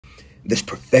this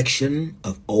perfection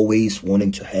of always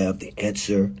wanting to have the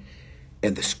answer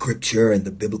and the scripture and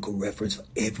the biblical reference for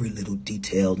every little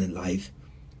detail in life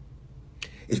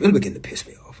is really beginning to piss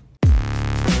me off.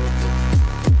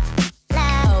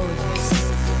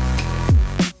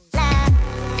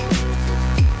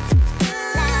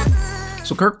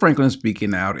 So Kirk Franklin is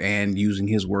speaking out and using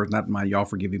his words, not mine, y'all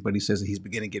forgive me, but he says that he's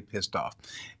beginning to get pissed off.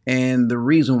 And the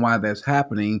reason why that's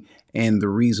happening and the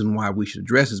reason why we should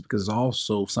address is because it's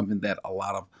also something that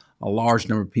a large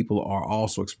number of people are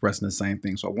also expressing the same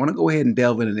thing. So I want to go ahead and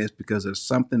delve into this because there's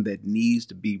something that needs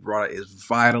to be brought up. It's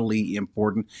vitally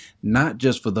important, not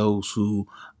just for those who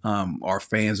are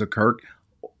fans of Kirk,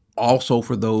 also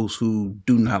for those who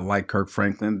do not like Kirk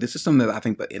Franklin. This is something that I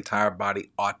think the entire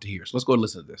body ought to hear. So let's go and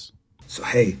listen to this. So,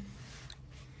 hey,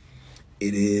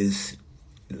 it is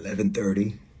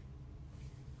 11:30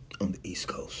 on the East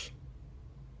Coast.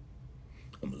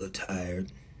 I'm a little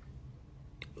tired,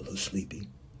 a little sleepy.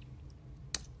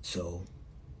 So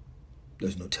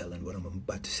there's no telling what I'm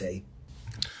about to say.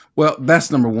 Well,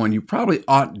 that's number one. You probably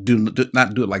ought to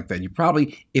not do it like that. You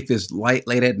probably, if it's late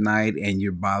at night and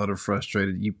you're bothered or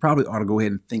frustrated, you probably ought to go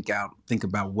ahead and think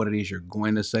about what it is you're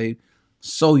going to say,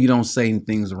 so you don't say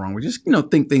things the wrong way. Just,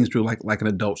 think things through like an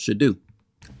adult should do.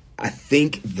 I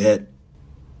think that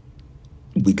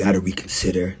we got to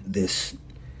reconsider this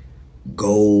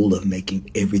goal of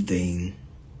making everything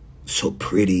so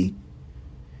pretty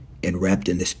and wrapped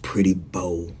in this pretty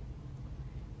bow.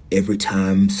 Every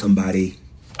time somebody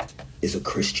is a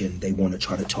Christian, they want to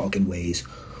try to talk in ways,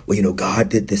 well, God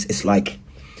did this. It's like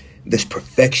this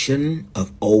perfection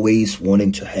of always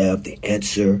wanting to have the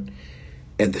answer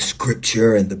and the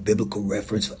scripture and the biblical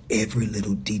reference for every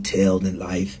little detail in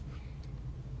life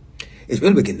is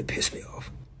really beginning to piss me off.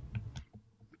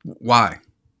 Why?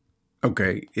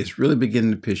 Okay, it's really beginning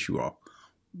to piss you off.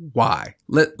 Why?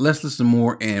 Let's listen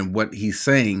more and what he's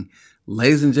saying.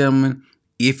 Ladies and gentlemen,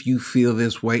 if you feel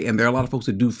this way, and there are a lot of folks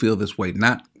that do feel this way,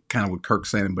 not kind of what Kirk's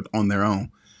saying, but on their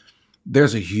own,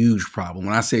 there's a huge problem.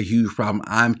 When I say a huge problem,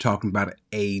 I'm talking about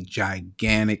a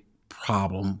gigantic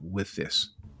problem with this.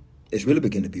 It's really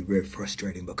beginning to be very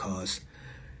frustrating because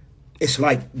it's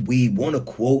like we want to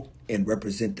quote and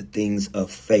represent the things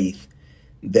of faith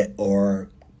that are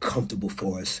comfortable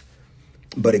for us.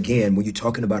 But again, when you're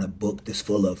talking about a book that's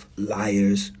full of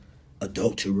liars,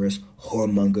 adulterers,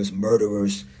 whoremongers,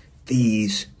 murderers,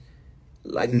 thieves,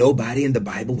 like nobody in the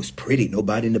Bible was pretty.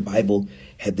 Nobody in the Bible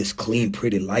had this clean,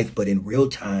 pretty life. But in real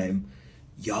time,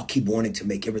 y'all keep wanting to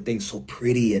make everything so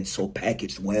pretty and so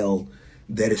packaged well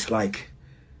that it's like,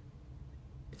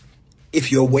 if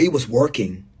your way was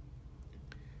working,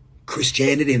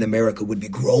 Christianity in America would be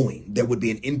growing. There would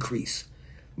be an increase.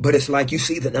 But it's like you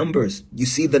see the numbers. You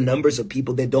see the numbers of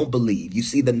people that don't believe. You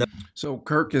see the numbers. So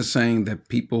Kirk is saying that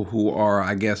people who are,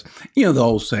 I guess, the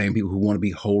old saying, people who want to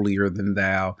be holier than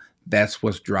thou, that's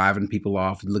what's driving people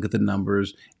off. Look at the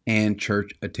numbers and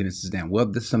church attendance is down. Well,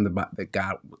 this is something that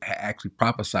God actually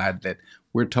prophesied, that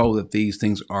we're told that these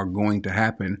things are going to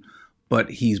happen. But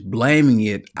he's blaming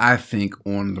it, I think,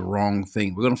 on the wrong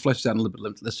thing. We're going to flesh it out a little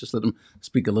bit. Let's just let him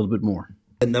speak a little bit more.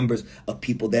 The numbers of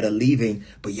people that are leaving,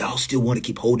 but y'all still want to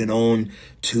keep holding on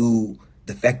to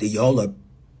the fact that y'all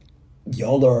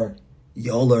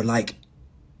are like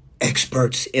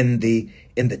experts in the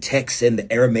text, in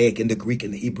the Aramaic, in the Greek,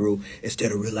 and the Hebrew,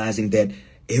 instead of realizing that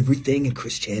everything in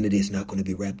Christianity is not going to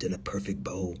be wrapped in a perfect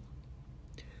bow.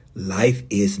 Life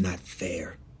is not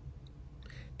fair,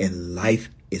 and life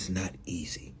is not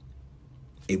easy.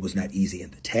 It was not easy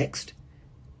in the text.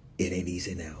 It ain't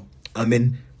easy now. I'm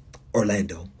in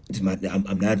Orlando. I'm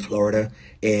not in Florida,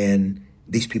 and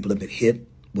these people have been hit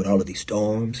with all of these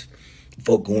storms.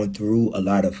 Folk going through a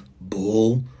lot of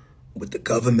bull with the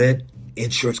government.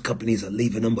 Insurance companies are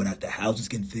leaving them without their houses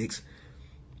getting fixed.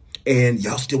 And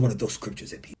y'all still want to throw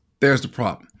scriptures at people. There's the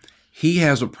problem. He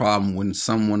has a problem when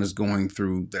someone is going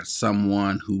through that,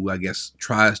 someone who, I guess,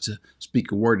 tries to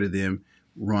speak a word to them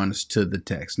runs to the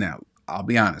text. Now, I'll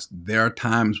be honest, there are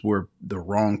times where the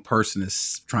wrong person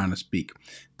is trying to speak.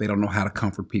 They don't know how to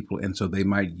comfort people, and so they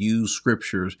might use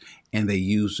scriptures and they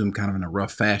use them kind of in a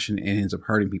rough fashion and ends up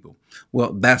hurting people.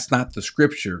 Well, that's not the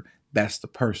scripture, that's the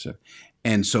person.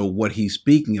 And so what he's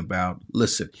speaking about,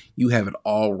 listen, you have it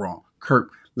all wrong.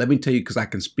 Kirk, let me tell you, because I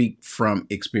can speak from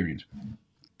experience.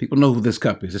 People know who this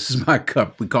cup is. This is my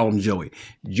cup. We call him Joey.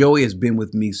 Joey has been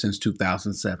with me since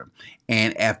 2007.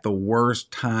 And at the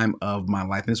worst time of my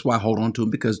life, and that's why I hold on to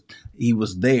him, because he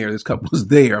was there. This cup was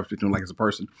there. I'm speaking like as a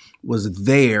person, was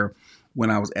there when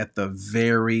I was at the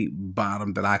very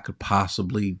bottom that I could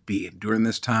possibly be. And during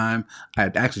this time, I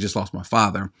had actually just lost my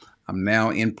father. I'm now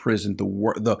in prison,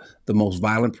 the most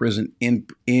violent prison in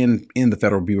the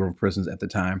Federal Bureau of Prisons at the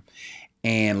time.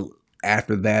 And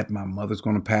after that, my mother's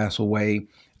going to pass away.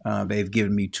 They've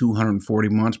given me 240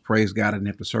 months. Praise God, I didn't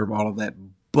have to serve all of that.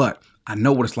 But I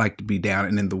know what it's like to be down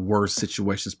and in the worst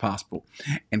situations possible.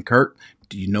 And Kirk,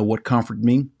 do you know what comforted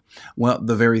me? Well,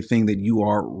 the very thing that you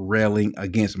are railing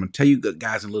against. I'm going to tell you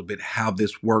guys a little bit how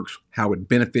this works, how it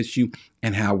benefits you,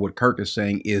 and how what Kirk is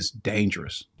saying is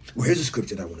dangerous. Well, here's a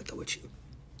scripture that I want to throw at you.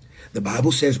 The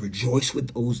Bible says, rejoice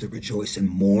with those that rejoice and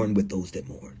mourn with those that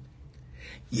mourn.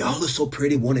 Y'all are so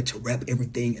pretty wanting to wrap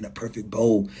everything in a perfect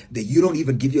bow that you don't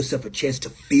even give yourself a chance to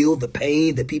feel the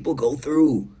pain that people go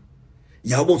through.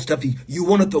 Y'all want stuff, you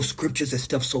want to throw scriptures and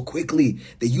stuff so quickly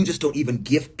that you just don't even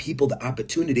give people the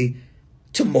opportunity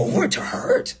to mourn, to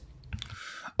hurt.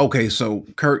 Okay, so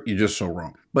Kurt, you're just so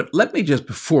wrong. But let me just,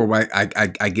 before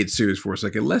I get serious for a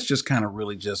second, let's just kind of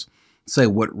really just say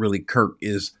what really Kirk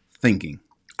is thinking.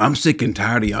 I'm sick and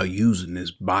tired of y'all using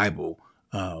this Bible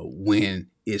when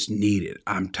it's needed.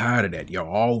 I'm tired of that. Y'all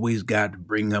always got to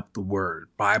bring up the word.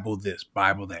 Bible this,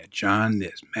 Bible that, John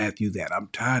this, Matthew that. I'm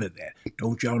tired of that.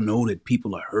 Don't y'all know that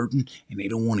people are hurting and they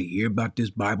don't want to hear about this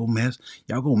Bible mess?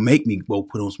 Y'all gonna make me go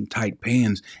put on some tight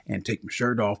pants and take my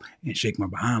shirt off and shake my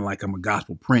behind like I'm a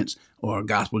gospel Prince or a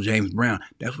gospel James Brown.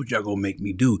 That's what y'all gonna make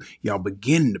me do. Y'all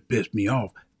beginning to piss me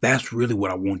off. That's really what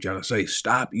I want y'all to say.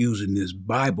 Stop using this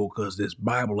Bible because this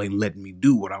Bible ain't letting me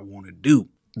do what I want to do.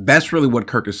 That's really what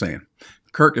Kirk is saying.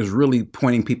 Kirk is really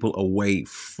pointing people away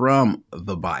from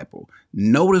the Bible.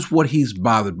 Notice what he's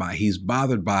bothered by. He's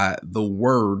bothered by the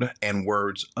word and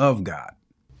words of God.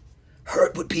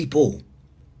 Hurt with people.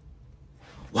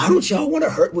 Why don't y'all want to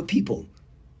hurt with people?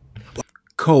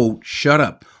 Code, shut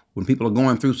up. When people are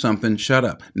going through something, shut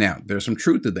up. Now, there's some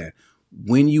truth to that.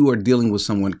 When you are dealing with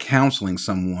someone, counseling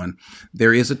someone,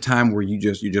 there is a time where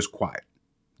you're just quiet.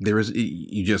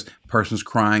 Person's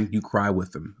crying, you cry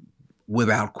with them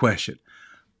without question.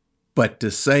 But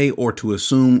to say or to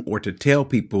assume or to tell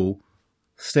people,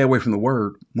 stay away from the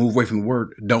word, move away from the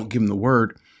word, don't give them the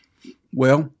word.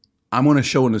 Well, I'm going to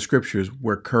show in the scriptures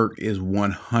where Kirk is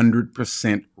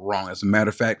 100% wrong. As a matter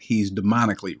of fact, he's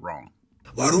demonically wrong.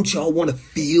 Why don't y'all want to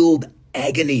feel the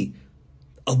agony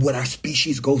of what our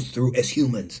species goes through as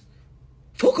humans?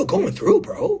 Folk are going through,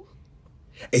 bro.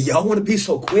 And y'all want to be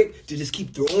so quick to just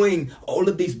keep throwing all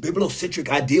of these bibliocentric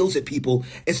ideals at people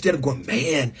instead of going,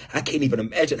 man, I can't even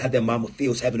imagine how that mama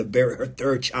feels having to bury her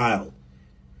third child.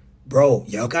 Bro,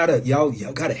 y'all gotta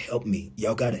help me.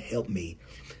 Y'all gotta help me.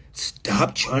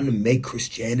 Stop trying to make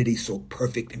Christianity so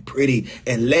perfect and pretty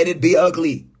and let it be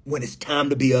ugly when it's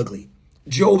time to be ugly.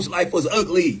 Job's life was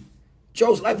ugly.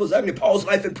 Job's life was ugly. Paul's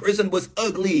life in prison was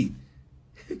ugly.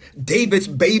 David's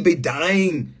baby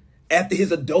dying after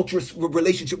his adulterous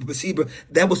relationship with Bathsheba,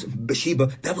 that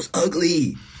was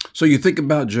ugly. So you think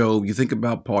about Job, you think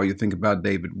about Paul, you think about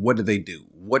David. What did they do?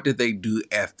 What did they do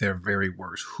at their very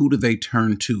worst? Who did they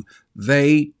turn to?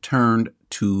 They turned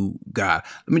to God.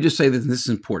 Let me just say this, and this is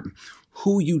important.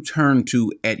 Who you turn to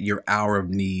at your hour of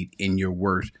need in your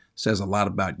worst says a lot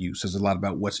about you, says a lot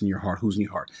about what's in your heart, who's in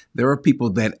your heart. There are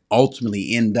people that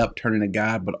ultimately end up turning to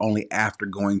God, but only after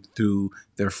going through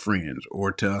their friends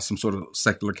or to some sort of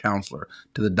secular counselor,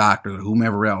 to the doctor, or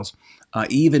whomever else,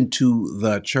 even to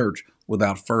the church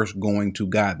without first going to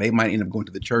God. They might end up going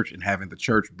to the church and having the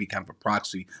church be kind of a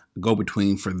proxy, a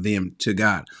go-between for them to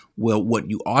God. Well, what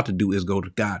you ought to do is go to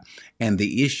God. And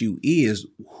the issue is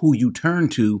who you turn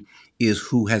to is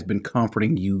who has been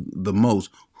comforting you the most,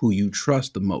 who you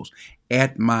trust the most.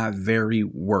 At my very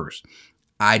worst,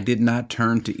 I did not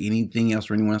turn to anything else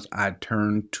or anyone else. I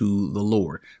turned to the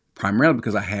Lord, primarily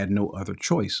because I had no other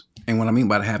choice. And what I mean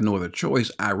by I have no other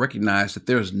choice, I recognize that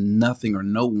there's nothing or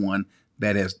no one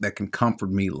that can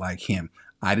comfort me like him.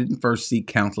 I didn't first seek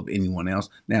counsel of anyone else.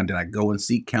 Now, did I go and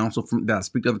seek counsel did I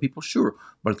speak to other people? Sure.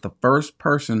 But the first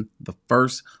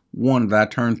one that I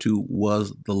turned to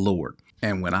was the Lord.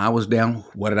 And when I was down,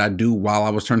 what did I do while I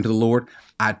was turning to the Lord?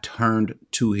 I turned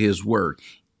to his word.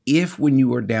 If when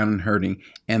you are down and hurting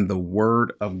and the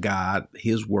word of God,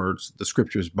 his words, the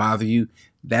scriptures bother you,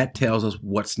 that tells us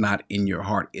what's not in your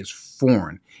heart. It's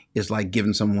foreign. It's like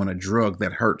giving someone a drug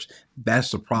that hurts.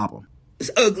 That's the problem. It's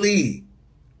ugly.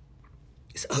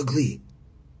 It's ugly.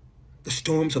 The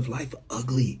storms of life are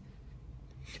ugly.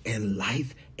 And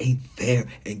life ain't fair.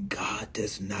 And God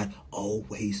does not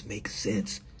always make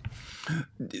sense.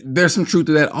 There's some truth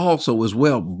to that also as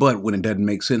well. But when it doesn't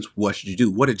make sense, what should you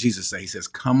do? What did Jesus say? He says,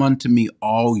 "Come unto me,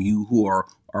 all you who are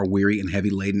weary and heavy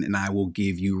laden, and I will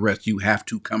give you rest." You have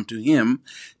to come to him.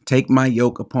 Take my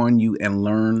yoke upon you and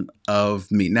learn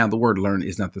of me. Now, the word learn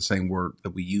is not the same word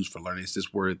that we use for learning. It's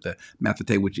this word, the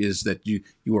mathete, which is that you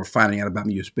are finding out about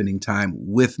me. You're spending time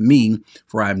with me,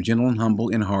 for I am gentle and humble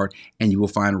in heart, and you will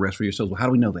find rest for your souls. Well, how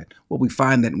do we know that? Well, we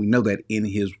find that and we know that in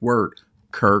his word.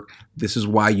 Kirk, this is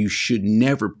why you should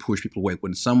never push people away.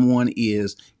 When someone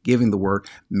is giving the word,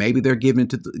 maybe they're giving it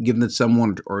to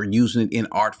someone or using it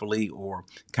inartfully or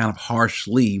kind of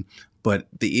harshly, but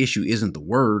the issue isn't the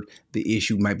word. The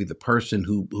issue might be the person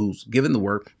who's given the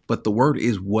word, but the word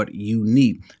is what you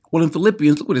need. Well, in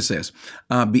Philippians, look what it says.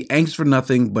 Be anxious for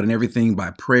nothing, but in everything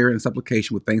by prayer and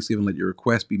supplication with thanksgiving, let your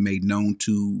requests be made known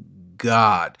to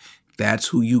God. That's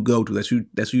who you go to. That's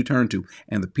who you turn to.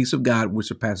 And the peace of God, which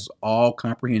surpasses all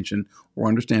comprehension or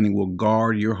understanding, will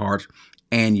guard your hearts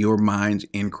and your minds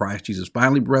in Christ Jesus.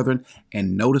 Finally, brethren,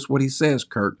 and notice what he says,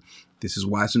 Kirk. This is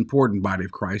why it's important, body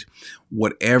of Christ.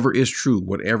 Whatever is true,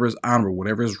 whatever is honorable,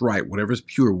 whatever is right, whatever is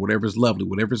pure, whatever is lovely,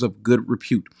 whatever is of good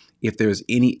repute, if there is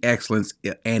any excellence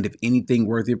and if anything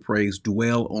worthy of praise,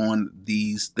 dwell on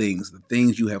these things. The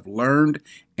things you have learned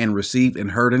and received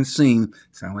and heard and seen.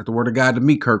 Sound like the word of God to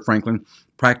me, Kirk Franklin.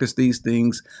 Practice these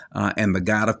things, and the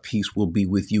God of peace will be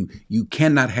with you. You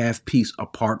cannot have peace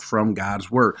apart from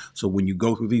God's word. So when you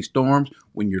go through these storms,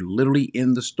 when you're literally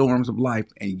in the storms of life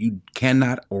and you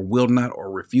cannot or will not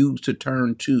or refuse to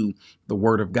turn to the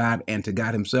word of God and to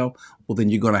God himself, well, then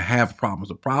you're going to have problems.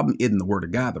 The problem isn't the word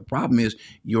of God. The problem is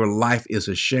your life is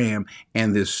a sham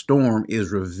and this storm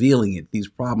is revealing it. These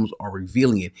problems are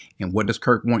revealing it. And what does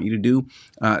Kirk want you to do?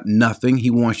 Nothing. He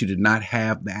wants you to not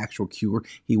have the actual cure.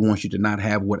 He wants you to not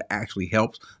have what actually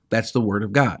helps. That's the word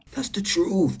of God. That's the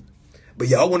truth. But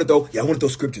y'all want to throw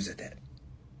scriptures at that.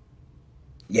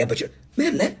 Yeah, but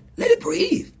man, let it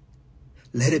breathe.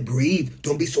 Let it breathe.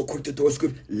 Don't be so quick to throw a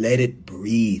script. Let it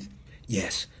breathe.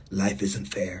 Yes, life isn't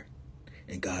fair,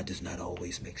 and God does not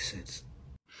always make sense.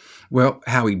 Well,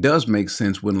 how he does make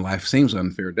sense when life seems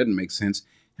unfair, it doesn't make sense.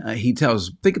 He tells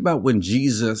us, think about when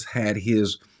Jesus had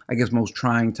his, I guess, most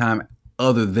trying time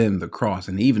other than the cross.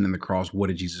 And even in the cross, what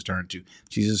did Jesus turn to?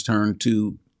 Jesus turned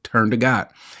to God.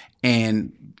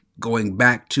 And going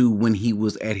back to when he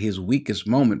was at his weakest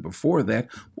moment before that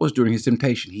was during his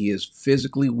temptation. He is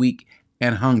physically weak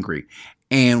and hungry.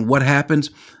 And what happens?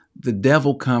 The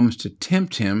devil comes to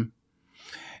tempt him.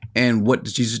 And what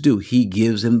does Jesus do? He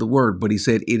gives him the word. But he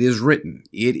said, it is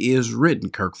written,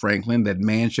 Kirk Franklin, that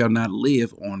man shall not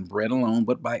live on bread alone,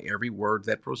 but by every word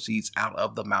that proceeds out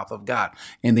of the mouth of God.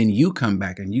 And then you come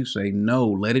back and you say, no,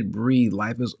 let it breathe.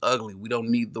 Life is ugly. We don't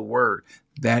need the word.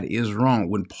 That is wrong.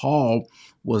 When Paul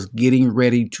was getting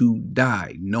ready to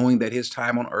die, knowing that his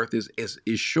time on earth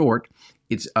is short,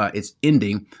 it's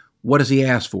ending, what does he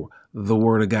ask for? The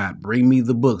word of God. Bring me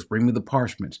the books. Bring me the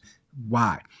parchments.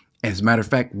 Why? As a matter of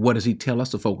fact, what does he tell us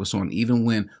to focus on? Even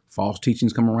when false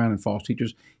teachings come around and false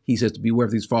teachers, he says to beware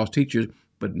of these false teachers,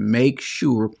 but make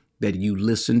sure that you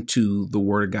listen to the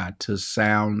word of God, to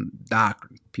sound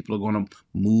doctrine. People are going to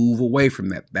move away from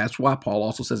that. That's why Paul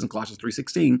also says in Colossians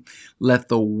 3:16, let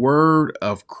the word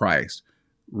of Christ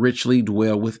richly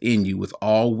dwell within you with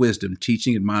all wisdom,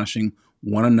 teaching, admonishing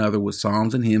one another with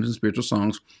psalms and hymns and spiritual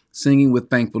songs, singing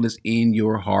with thankfulness in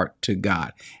your heart to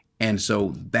God. And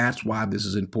so that's why this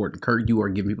is important. Kirk, you are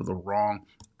giving people the wrong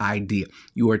idea.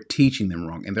 You are teaching them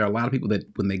wrong. And there are a lot of people that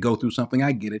when they go through something,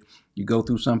 I get it. You go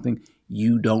through something,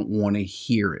 you don't want to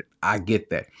hear it. I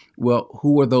get that. Well,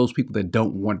 who are those people that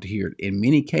don't want to hear it? In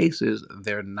many cases,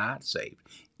 they're not saved.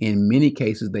 In many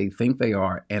cases, they think they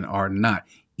are and are not.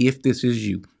 If this is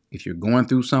you, if you're going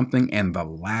through something and the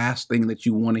last thing that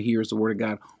you want to hear is the word of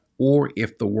God, or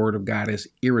if the word of God is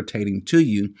irritating to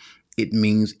you, it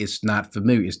means it's not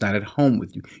familiar. It's not at home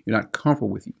with you. You're not comfortable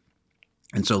with you.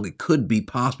 And so it could be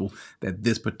possible that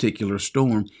this particular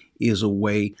storm is a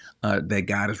way that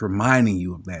God is reminding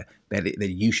you of that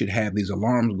you should have these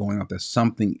alarms going off, that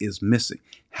something is missing.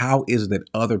 How is it that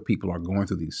other people are going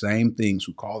through these same things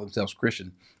who call themselves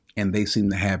Christian and they seem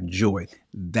to have joy?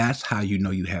 That's how you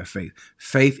know you have faith.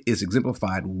 Faith is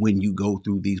exemplified when you go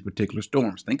through these particular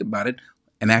storms. Think about it,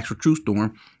 an actual true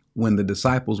storm. When the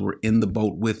disciples were in the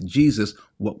boat with Jesus,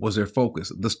 what was their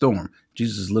focus? The storm.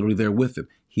 Jesus is literally there with them.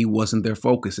 He wasn't their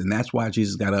focus. And that's why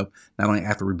Jesus got up, not only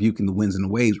after rebuking the winds and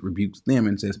the waves, rebukes them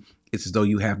and says, it's as though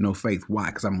you have no faith. Why?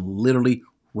 Because I'm literally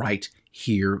right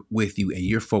here with you and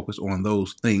you're focused on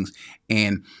those things.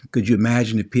 And could you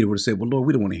imagine if Peter would have said, well, Lord,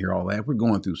 we don't want to hear all that. We're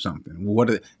going through something.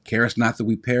 Care us not that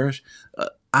we perish.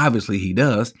 Obviously he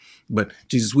does, but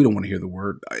Jesus, we don't want to hear the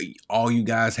word. All you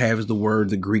guys have is the word,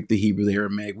 the Greek, the Hebrew, the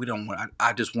Aramaic. We don't want,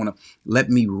 I just want to let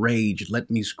me rage,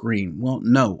 let me scream. Well,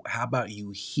 no. How about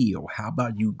you heal? How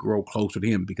about you grow closer to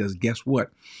him? Because guess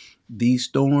what? These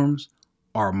storms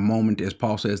are as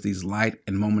Paul says, these light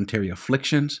and momentary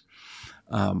afflictions.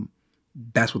 Um,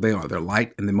 that's what they are. They're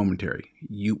light and they're momentary.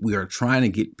 We are trying to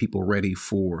get people ready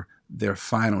for their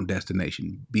final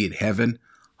destination, be it heaven,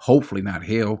 hopefully not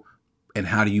hell. And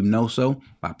how do you know so?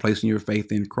 By placing your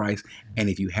faith in Christ. And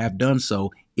if you have done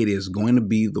so, it is going to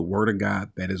be the word of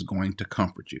God that is going to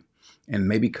comfort you. And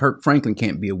maybe Kirk Franklin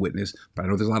can't be a witness, but I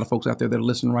know there's a lot of folks out there that are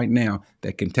listening right now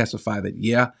that can testify that,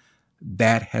 yeah,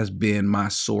 that has been my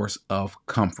source of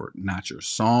comfort. Not your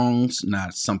songs,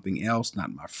 not something else,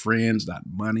 not my friends, not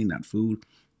money, not food,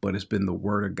 but it's been the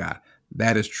word of God.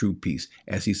 That is true peace.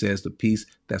 As he says, the peace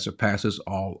that surpasses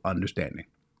all understanding.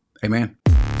 Amen.